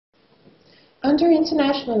Under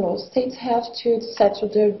international law, states have to settle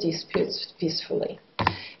their disputes peacefully.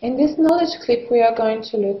 In this knowledge clip, we are going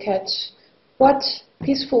to look at what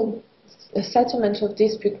peaceful settlement of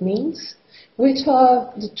dispute means, which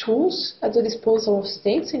are the tools at the disposal of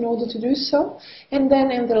states in order to do so, and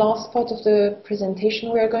then in the last part of the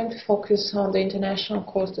presentation we are going to focus on the International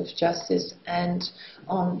Court of Justice and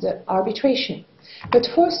on the arbitration. But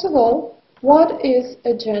first of all, what is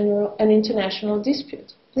an international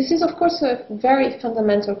dispute? This is, of course, a very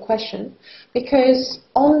fundamental question, because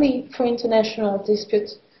only for international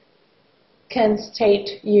disputes can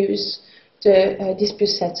state use the dispute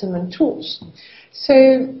settlement tools. So,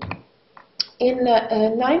 in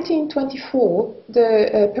 1924,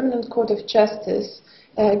 the Permanent Court of Justice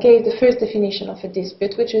gave the first definition of a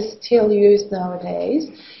dispute, which is still used nowadays.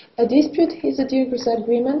 A dispute is a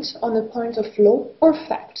disagreement on a point of law or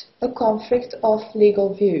fact, a conflict of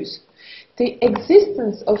legal views. The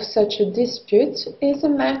existence of such a dispute is a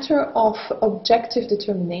matter of objective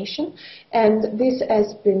determination, and this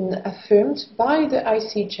has been affirmed by the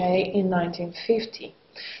ICJ in 1950.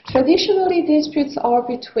 Traditionally, disputes are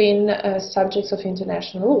between subjects of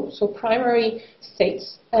international law, so primary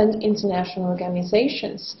states and international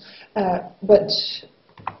organizations. But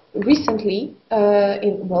recently,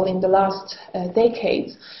 in the last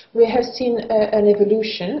decades, we have seen an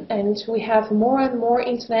evolution, and we have more and more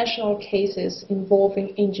international cases involving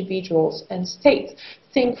individuals and states.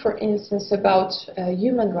 Think, for instance, about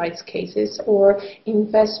human rights cases or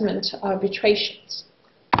investment arbitrations.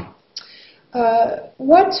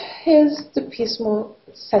 What is the peaceful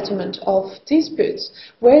settlement of disputes?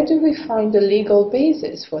 Where do we find the legal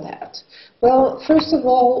basis for that? Well, first of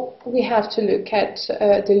all, we have to look at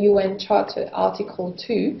the UN Charter, Article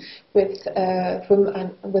 2, with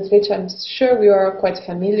which I'm sure we are quite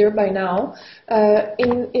familiar by now.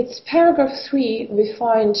 In its paragraph 3, we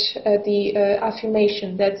find the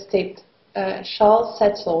affirmation that states shall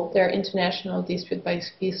settle their international dispute by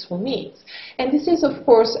peaceful means. And this is, of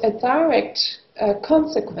course, a direct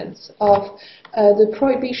consequence of the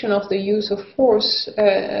prohibition of the use of force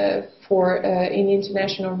in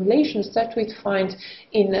international relations that we find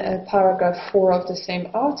in paragraph 4 of the same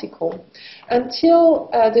article. Until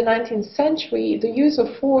the 19th century, the use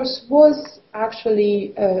of force was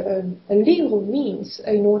actually a legal means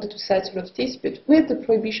in order to settle a dispute. With the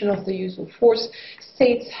prohibition of the use of force,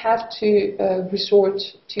 states have to resort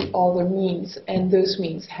to other means, and those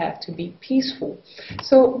means have to be peaceful.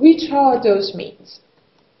 So, which are those means?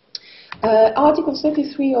 Article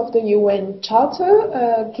 33 of the UN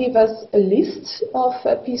Charter gives us a list of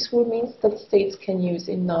peaceful means that states can use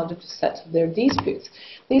in order to settle their disputes.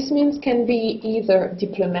 These means can be either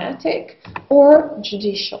diplomatic or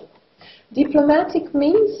judicial. Diplomatic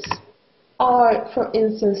means are, for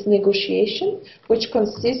instance, negotiation, which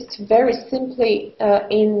consists very simply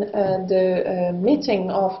in the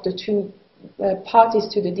meeting of the two parties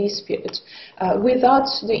to the dispute without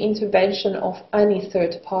the intervention of any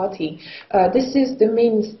third party. This is the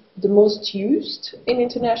means the most used in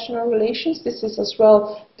international relations. This is as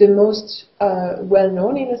well the most well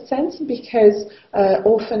known in a sense, because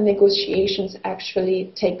often negotiations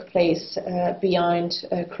actually take place behind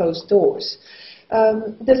closed doors.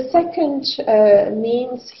 The second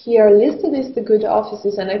means here listed is the good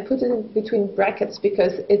offices, and I put it between brackets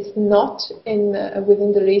because it's not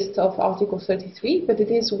within the list of Article 33, but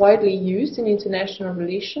it is widely used in international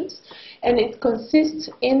relations, and it consists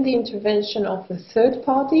in the intervention of a third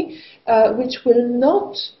party, which will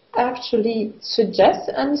not actually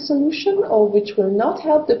suggest any solution, or which will not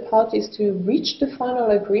help the parties to reach the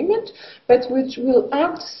final agreement, but which will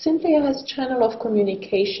act simply as a channel of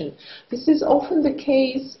communication. This is often the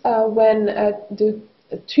case when the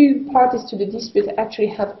two parties to the dispute actually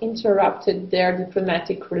have interrupted their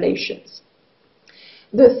diplomatic relations.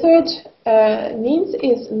 The third means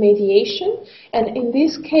is mediation, and in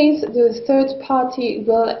this case the third party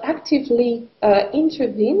will actively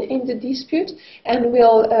intervene in the dispute and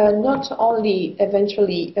will not only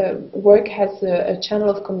eventually work as a channel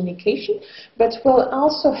of communication, but will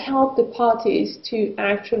also help the parties to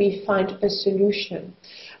actually find a solution.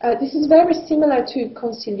 This is very similar to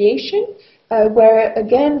conciliation, where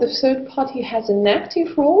again the third party has an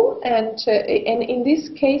active role, and in this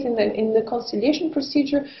case, in the conciliation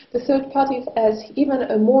procedure, the third party has even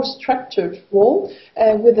a more structured role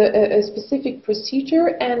with a specific procedure,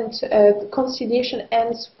 and conciliation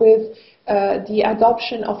ends with the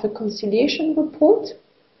adoption of a conciliation report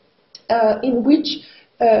in which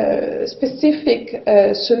specific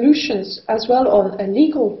solutions as well on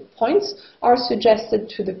legal points are suggested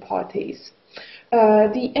to the parties.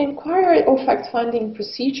 The inquiry or fact-finding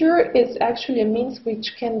procedure is actually a means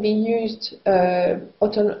which can be used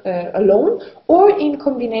alone or in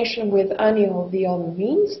combination with any of the other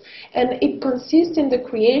means, and it consists in the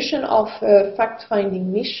creation of a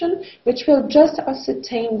fact-finding mission which will just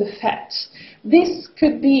ascertain the facts. This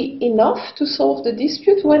could be enough to solve the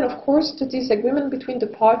dispute when, of course, the disagreement between the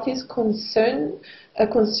parties concerns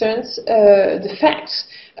the facts.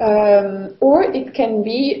 Or it can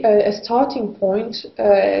be a starting point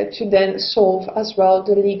to then solve as well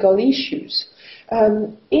the legal issues.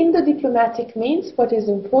 In the diplomatic means, what is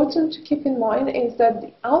important to keep in mind is that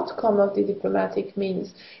the outcome of the diplomatic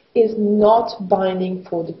means is not binding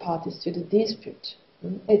for the parties to the dispute.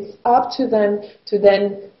 It's up to them to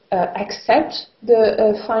then accept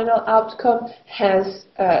the final outcome as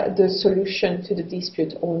the solution to the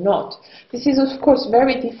dispute or not. This is of course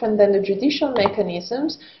very different than the judicial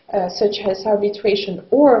mechanisms such as arbitration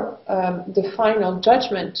or the final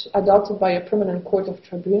judgment adopted by a permanent court of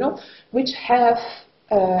tribunal, which has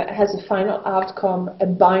a final outcome, a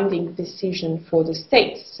binding decision for the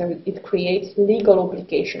state. So it creates legal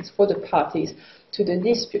obligations for the parties to the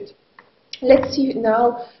dispute. Let's see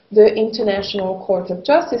now the International Court of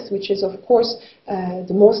Justice, which is of course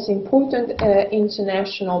the most important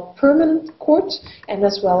international permanent court and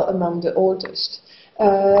as well among the oldest.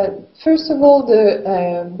 First of all,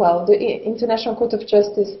 the International Court of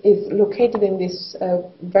Justice is located in this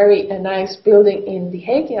very nice building in The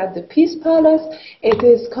Hague at the Peace Palace. It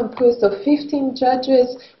is composed of 15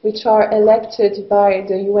 judges which are elected by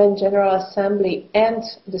the UN General Assembly and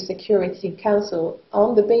the Security Council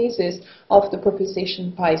on the basis of the proposition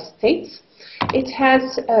by states. It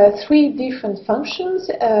has three different functions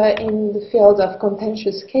in the field of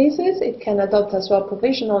contentious cases. It can adopt as well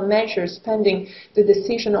provisional measures pending the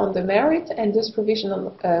decision on the merit, and those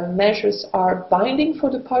provisional measures are binding for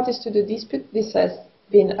the parties to the dispute. This has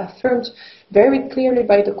been affirmed very clearly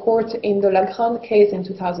by the court in the Lagrande case in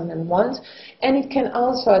 2001, and it can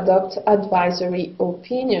also adopt advisory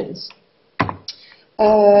opinions.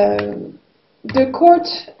 The court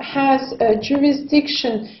has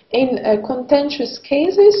jurisdiction in contentious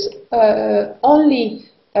cases only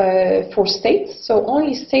for states, so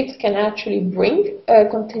only states can actually bring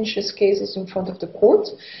contentious cases in front of the court.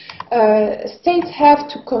 States have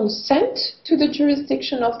to consent to the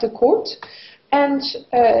jurisdiction of the court, and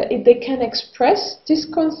they can express this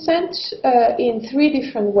consent in three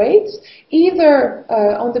different ways, either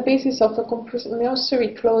on the basis of a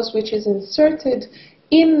compulsory clause which is inserted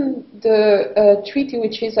in the treaty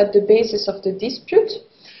which is at the basis of the dispute,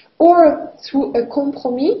 or through a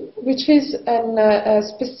compromis, which is a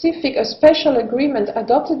special agreement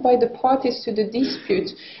adopted by the parties to the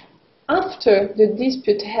dispute after the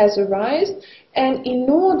dispute has arisen, and in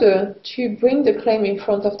order to bring the claim in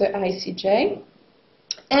front of the ICJ.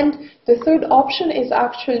 And the third option is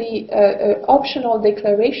actually an optional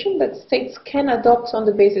declaration that states can adopt on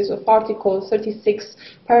the basis of Article 36,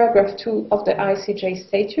 paragraph 2 of the ICJ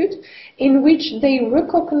statute, in which they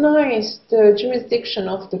recognize the jurisdiction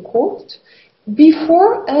of the court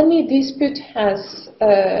before any dispute has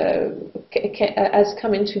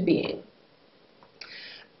come into being.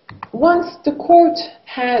 Once the court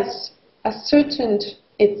has ascertained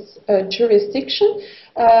its jurisdiction,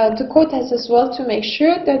 the court has as well to make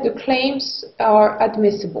sure that the claims are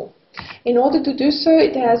admissible. In order to do so,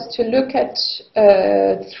 it has to look at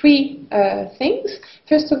three things.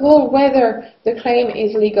 First of all, whether the claim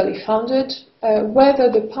is legally founded,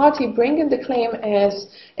 whether the party bringing the claim has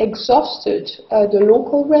exhausted the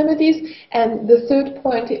local remedies, and the third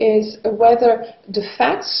point is whether the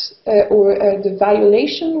facts or the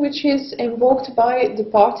violation which is invoked by the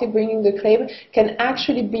party bringing the claim can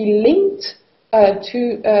actually be linked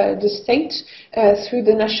to the state through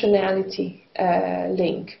the nationality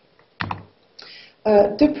link.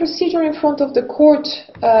 The procedure in front of the court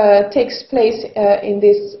takes place in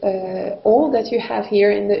this hall that you have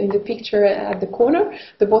here in the picture at the corner,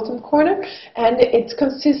 the bottom corner, and it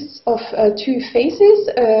consists of two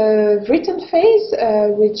phases: written phase,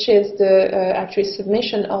 which is the actual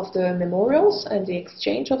submission of the memorials and the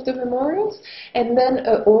exchange of the memorials, and then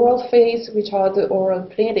oral phase, which are the oral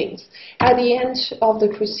pleadings. At the end of the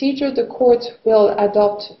procedure, the court will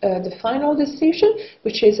adopt the final decision,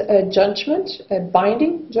 which is a judgment, a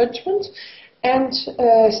binding judgment, and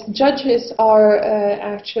judges are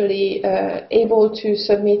actually able to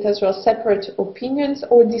submit as well separate opinions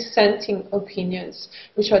or dissenting opinions,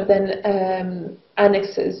 which are then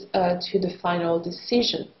annexes to the final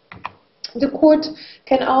decision. The court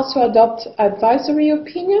can also adopt advisory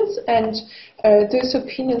opinions, and those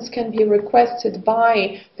opinions can be requested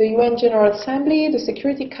by the UN General Assembly, the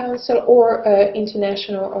Security Council, or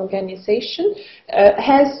international organization.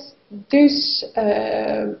 As those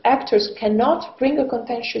actors cannot bring a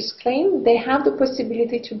contentious claim, they have the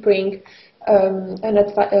possibility to bring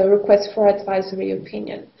a request for advisory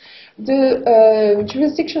opinion. The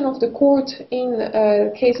jurisdiction of the court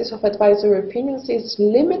in cases of advisory opinions is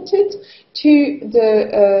limited to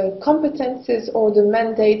the competences or the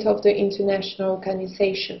mandate of the international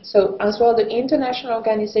organization. So as well, the international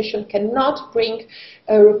organization cannot bring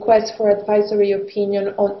a request for advisory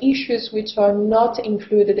opinion on issues which are not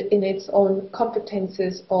included in its own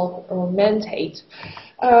competences or mandate.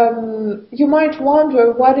 You might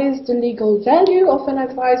wonder, what is the legal value of an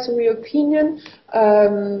advisory opinion?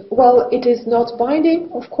 Well, it is not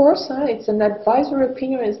binding, of course. It's an advisory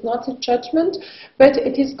opinion, it's not a judgment, but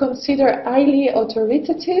it is considered highly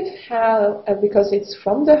authoritative because it's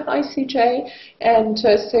from the ICJ, and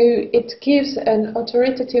so it gives an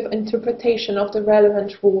authoritative interpretation of the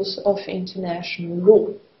relevant rules of international law.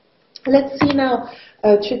 Let's see now,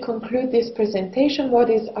 to conclude this presentation,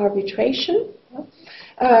 what is arbitration?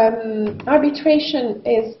 Arbitration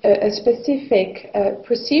is a specific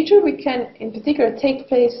procedure which can in particular take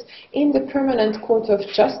place in the Permanent Court of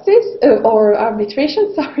Justice, or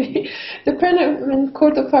arbitration, sorry. The Permanent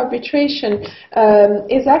Court of Arbitration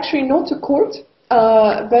is actually not a court,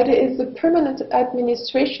 but it is the permanent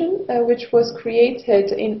administration which was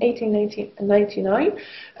created in 1899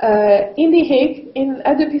 in The Hague,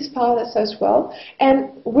 at the Peace Palace as well.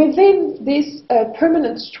 And within this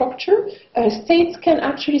permanent structure, states can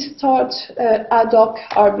actually start ad hoc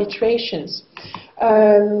arbitrations.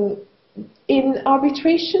 In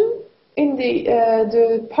arbitration,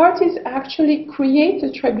 the parties actually create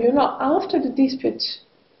the tribunal after the dispute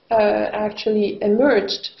actually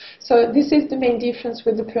emerged. So this is the main difference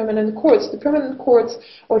with the permanent courts. The permanent courts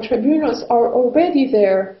or tribunals are already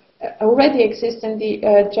there, already exist, and the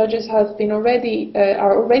judges have been are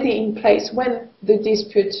already in place when the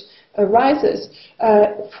dispute arises.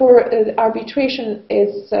 For arbitration,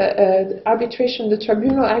 the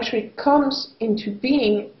tribunal actually comes into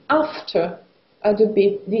being after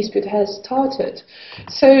the dispute has started.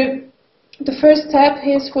 So the first step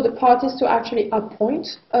is for the parties to actually appoint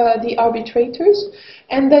the arbitrators,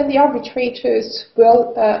 and then the arbitrators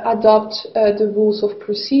will adopt the rules of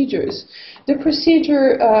procedures. The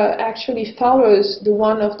procedure actually follows the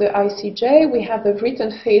one of the ICJ. We have the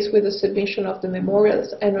written phase with the submission of the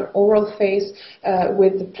memorials and an oral phase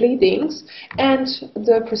with the pleadings, and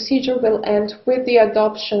the procedure will end with the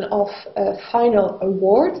adoption of a final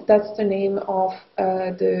award. That's the name of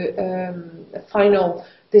the final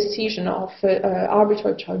decision of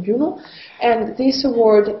arbitral tribunal, and this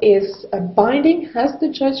award is binding, has the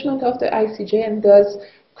judgment of the ICJ, and thus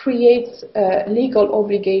creates legal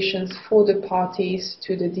obligations for the parties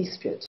to the dispute.